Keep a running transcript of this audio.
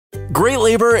Great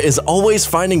Labor is always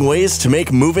finding ways to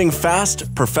make moving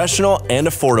fast, professional, and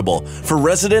affordable for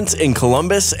residents in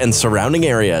Columbus and surrounding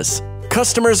areas.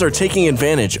 Customers are taking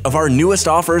advantage of our newest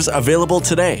offers available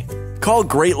today. Call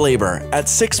Great Labor at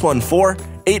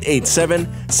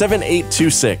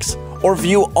 614-887-7826 or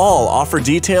view all offer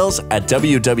details at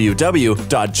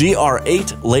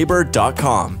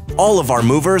www.gr8labor.com. All of our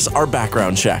movers are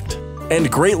background checked. And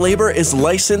Great Labor is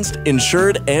licensed,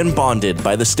 insured, and bonded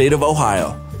by the state of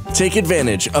Ohio. Take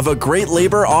advantage of a Great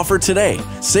Labor offer today.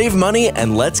 Save money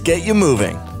and let's get you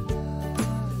moving.